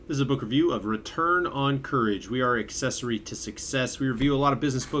This is a book review of Return on Courage. We are Accessory to Success. We review a lot of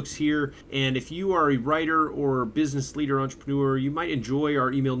business books here, and if you are a writer or business leader, entrepreneur, you might enjoy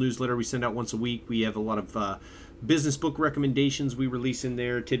our email newsletter we send out once a week. We have a lot of business book recommendations we release in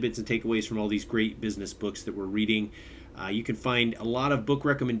there, tidbits and takeaways from all these great business books that we're reading. You can find a lot of book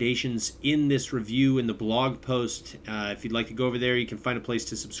recommendations in this review in the blog post. If you'd like to go over there, you can find a place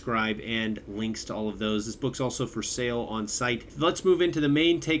to subscribe and links to all of those. This book's also for sale on site. Let's move into the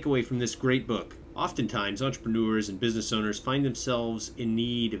main takeaway from this great book. Oftentimes, entrepreneurs and business owners find themselves in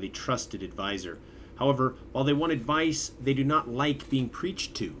need of a trusted advisor. However, while they want advice, they do not like being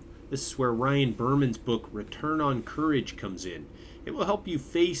preached to. This is where Ryan Berman's book, Return on Courage, comes in. It will help you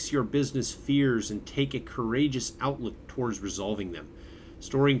face your business fears and take a courageous outlook towards resolving them.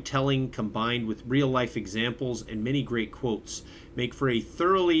 Storytelling combined with real-life examples and many great quotes make for a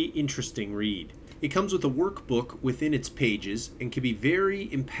thoroughly interesting read. It comes with a workbook within its pages and can be very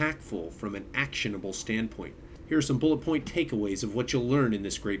impactful from an actionable standpoint. Here are some bullet point takeaways of what you'll learn in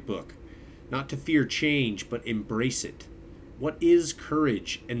this great book. Not to fear change, but embrace it. What is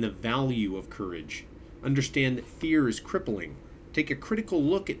courage and the value of courage? Understand that fear is crippling. Take a critical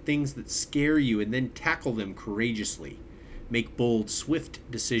look at things that scare you and then tackle them courageously. Make bold, swift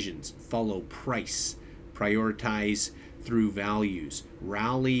decisions. Follow price. Prioritize through values.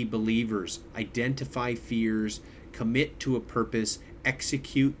 Rally believers. Identify fears. Commit to a purpose.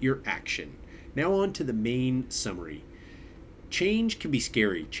 Execute your action. Now on to the main summary. Change can be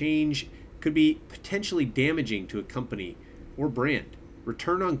scary. Change could be potentially damaging to a company or brand.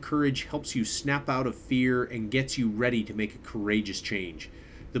 Return on Courage helps you snap out of fear and gets you ready to make a courageous change.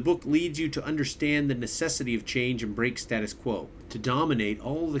 The book leads you to understand the necessity of change and break status quo, to dominate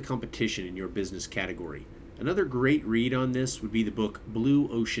all of the competition in your business category. Another great read on this would be the book Blue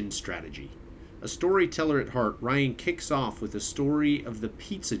Ocean Strategy. A storyteller at heart, Ryan kicks off with a story of the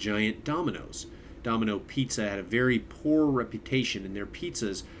pizza giant Domino's. Domino Pizza had a very poor reputation and their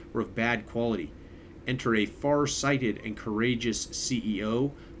pizzas were of bad quality. Enter a far-sighted and courageous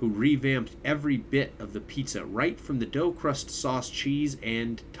CEO who revamped every bit of the pizza, right from the dough crust, sauce, cheese,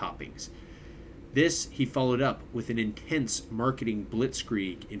 and toppings. This he followed up with an intense marketing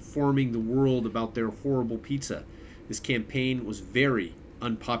blitzkrieg, informing the world about their horrible pizza. This campaign was very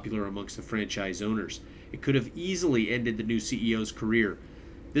unpopular amongst the franchise owners. It could have easily ended the new CEO's career.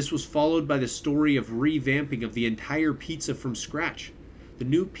 This was followed by the story of revamping of the entire pizza from scratch. The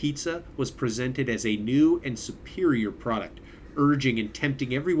new pizza was presented as a new and superior product, urging and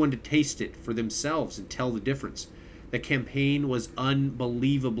tempting everyone to taste it for themselves and tell the difference. The campaign was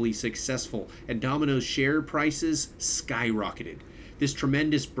unbelievably successful, and Domino's share prices skyrocketed. This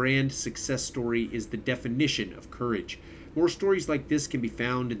tremendous brand success story is the definition of courage. More stories like this can be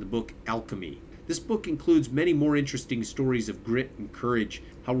found in the book Alchemy. This book includes many more interesting stories of grit and courage,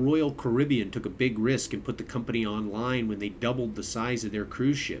 how Royal Caribbean took a big risk and put the company online when they doubled the size of their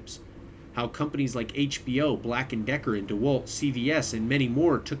cruise ships, how companies like HBO, Black & Decker, and DeWalt, CVS, and many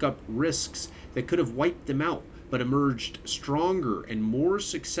more took up risks that could have wiped them out, but emerged stronger and more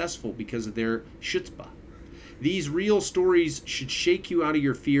successful because of their chutzpah. These real stories should shake you out of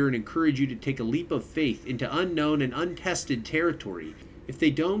your fear and encourage you to take a leap of faith into unknown and untested territory. If they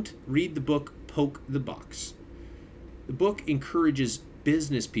don't, read the book Poke the Box. The book encourages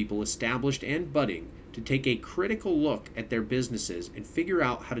business people, established and budding, to take a critical look at their businesses and figure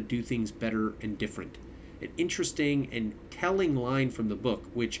out how to do things better and different. An interesting and telling line from the book,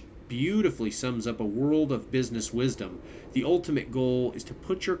 which beautifully sums up a world of business wisdom. The ultimate goal is to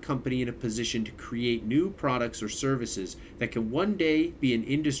put your company in a position to create new products or services that can one day be an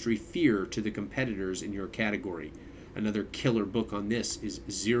industry fear to the competitors in your category. Another killer book on this is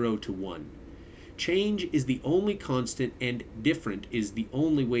 0 to 1. Change is the only constant, and different is the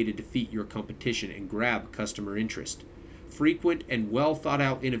only way to defeat your competition and grab customer interest. Frequent and well thought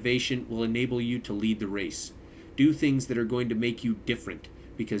out innovation will enable you to lead the race. Do things that are going to make you different,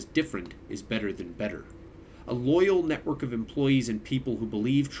 because different is better than better. A loyal network of employees and people who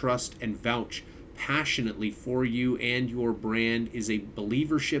believe, trust, and vouch passionately for you and your brand is a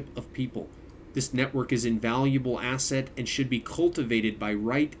believership of people. This network is an invaluable asset and should be cultivated by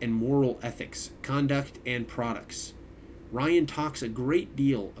right and moral ethics, conduct, and products. Ryan talks a great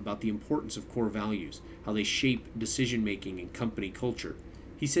deal about the importance of core values, how they shape decision-making and company culture.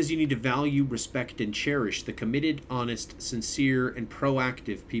 He says you need to value, respect, and cherish the committed, honest, sincere, and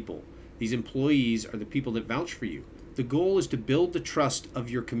proactive people. These employees are the people that vouch for you. The goal is to build the trust of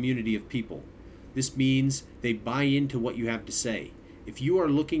your community of people. This means they buy into what you have to say. If you are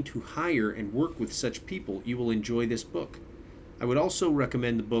looking to hire and work with such people, you will enjoy this book. I would also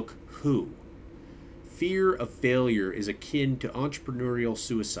recommend the book Who. fear of failure is akin to entrepreneurial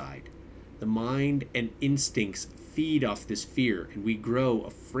suicide. The mind and instincts feed off this fear, and we grow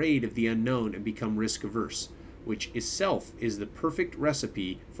afraid of the unknown and become risk averse, which itself is the perfect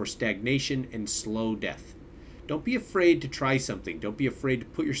recipe for stagnation and slow death. Don't be afraid to try something. Don't be afraid to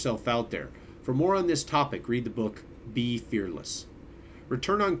put yourself out there. For more on this topic, read the book Be Fearless.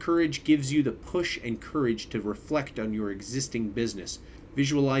 Return on Courage gives you the push and courage to reflect on your existing business,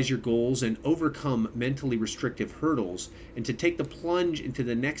 visualize your goals, and overcome mentally restrictive hurdles, and to take the plunge into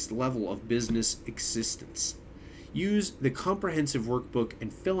the next level of business existence. Use the comprehensive workbook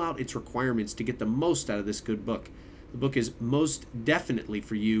and fill out its requirements to get the most out of this good book. The book is most definitely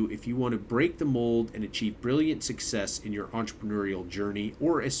for you if you want to break the mold and achieve brilliant success in your entrepreneurial journey,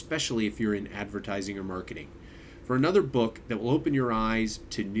 or especially if you're in advertising or marketing. For another book that will open your eyes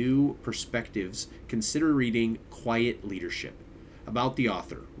to new perspectives, consider reading Quiet Leadership, about the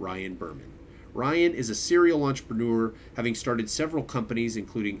author, Ryan Berman. Ryan is a serial entrepreneur, having started several companies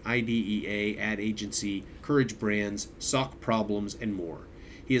including IDEA, Ad Agency, Courage Brands, Sock Problems, and more.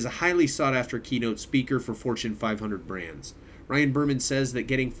 He is a highly sought-after keynote speaker for Fortune 500 brands. Ryan Berman says that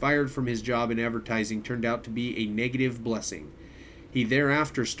getting fired from his job in advertising turned out to be a negative blessing. He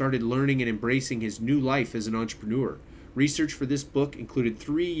thereafter started learning and embracing his new life as an entrepreneur. Research for this book included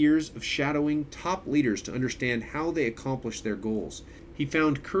 3 years of shadowing top leaders to understand how they accomplished their goals. He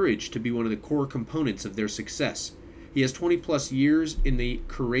found courage to be one of the core components of their success. He has 20 plus years in the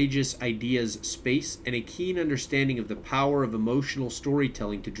courageous ideas space and a keen understanding of the power of emotional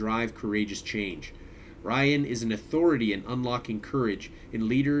storytelling to drive courageous change. Ryan is an authority in unlocking courage in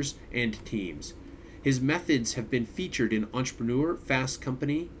leaders and teams. His methods have been featured in Entrepreneur, Fast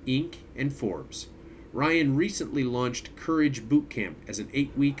Company, Inc., and Forbes. Ryan recently launched Courage Bootcamp as an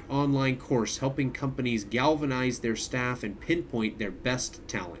 8-week online course helping companies galvanize their staff and pinpoint their best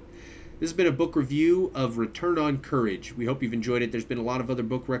talent. This has been a book review of Return on Courage. We hope you've enjoyed it. There's been a lot of other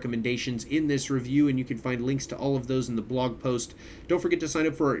book recommendations in this review, and you can find links to all of those in the blog post. Don't forget to sign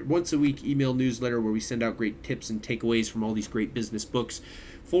up for our once-a-week email newsletter where we send out great tips and takeaways from all these great business books,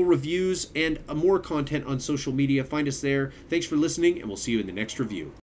 full reviews, and more content on social media. Find us there. Thanks for listening, and we'll see you in the next review.